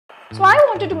So I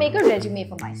wanted to make a resume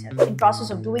for myself. In process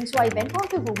of doing so, I went on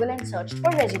to Google and searched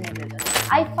for Resume Builder.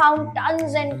 I found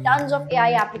tons and tons of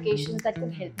AI applications that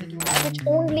could help me do that, which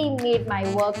only made my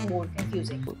work more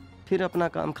confusing. फिर अपना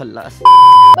काम खल्लास.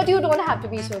 But you don't have to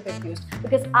be so confused,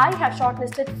 because I have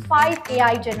shortlisted 5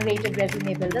 AI generated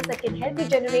resume builders that can help you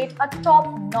generate a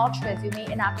top-notch resume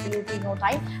in absolutely no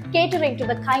time, catering to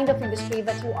the kind of industry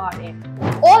that you are in.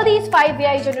 All these 5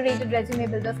 AI generated resume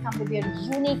builders come with their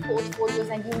unique portfolios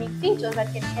and unique features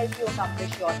that can help you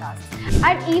accomplish your tasks.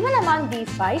 And even among these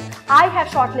 5, I have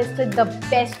shortlisted the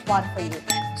best one for you.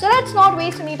 So let's not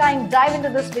waste any time, dive into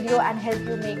this video and help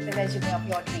you make the resume of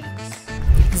your dreams.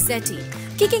 Zety.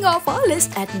 Kicking off our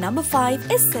list at number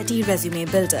 5 is Zety Resume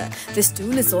Builder. This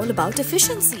tool is all about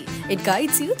efficiency. It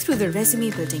guides you through the resume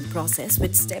building process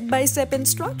with step-by-step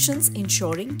instructions,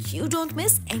 ensuring you don't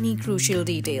miss any crucial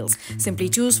details. Simply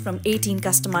choose from 18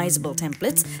 customizable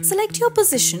templates, select your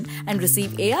position, and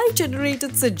receive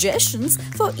AI-generated suggestions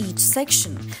for each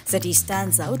section. Zety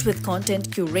stands out with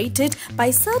content curated by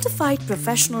certified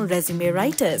professional resume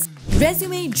writers.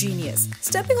 Resume Genius.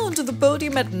 Stepping onto the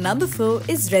podium at number 4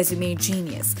 is Resume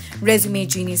Genius. Resume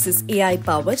Genius's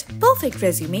AI-powered perfect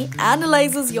resume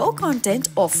analyzes your content,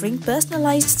 offering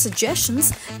personalized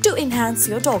suggestions to enhance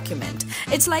your document.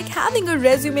 It's like having a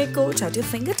resume coach at your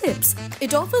fingertips.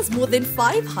 It offers more than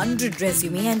 500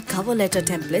 resume and cover letter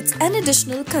templates and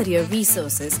additional career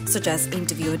resources such as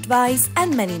interview advice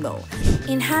and many more.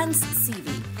 Enhancv.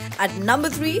 At number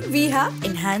 3, we have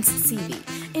Enhancv.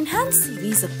 Enhancv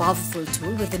is a powerful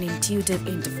tool with an intuitive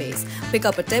interface. Pick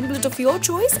up a template of your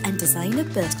choice and design a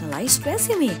personalized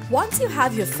resume. Once you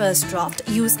have your first draft,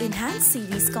 use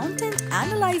Enhancv's content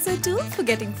analyzer tool for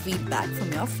getting feedback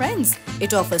from your friends.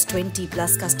 It offers 20+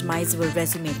 customizable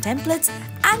resume templates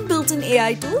and built-in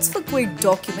AI tools for quick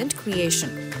document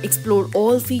creation. Explore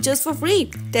all features for free.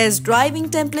 Test driving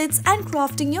templates and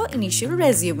crafting your initial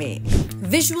resume.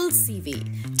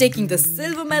 visualcv. Taking the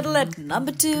silver medal at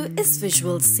number 2 is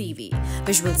visualcv.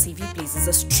 visualcv places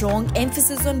a strong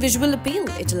emphasis on visual appeal.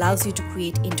 It allows you to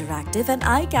create interactive and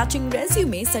eye-catching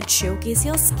resumes that showcase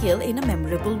your skill in a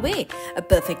memorable way. A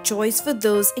perfect choice for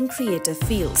those in creative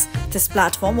fields. This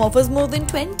platform offers more than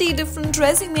 20 different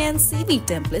resume and CV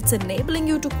templates, enabling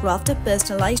you to craft a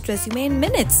personalized resume in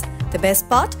minutes. The best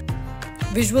part?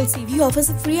 visualcv offers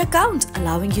a free account,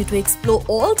 allowing you to explore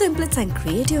all templates and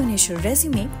create your initial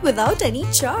resume without any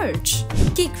charge.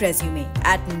 Kick Resume.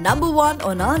 At number 1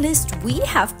 on our list, we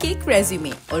have Kick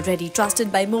Resume. Already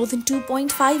trusted by more than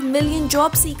 2.5 million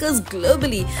job seekers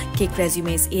globally, Kick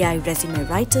Resume's AI resume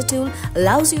writer tool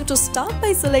allows you to start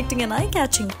by selecting an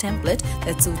eye-catching template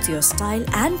that suits your style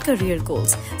and career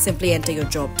goals. Simply enter your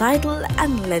job title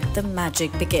and let the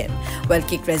magic begin. Well,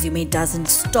 Kick Resume doesn't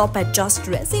stop at just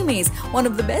resumes. One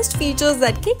of the best features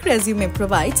that Kick Resume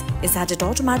provides is that it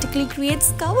automatically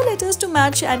creates cover letters to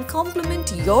match and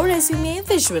complement your resume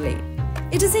visually.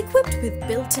 It is equipped with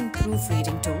built-in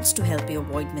proofreading tools to help you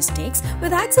avoid mistakes.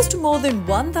 With access to more than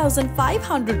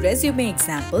 1,500 resume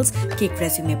examples, Kick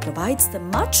Resume provides the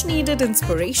much-needed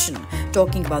inspiration.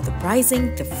 Talking about the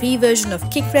pricing, the free version of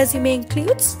Kick Resume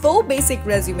includes 4 basic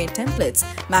resume templates,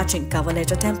 matching cover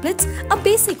letter templates, a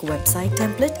basic website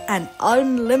template, and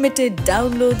unlimited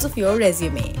downloads of your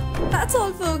resume. That's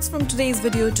all folks from today's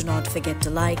video. Do not forget to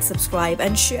like, subscribe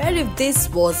and share if this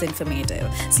was informative.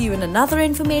 See you in another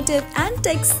informative and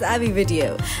tech-savvy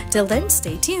video. Till then,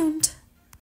 stay tuned.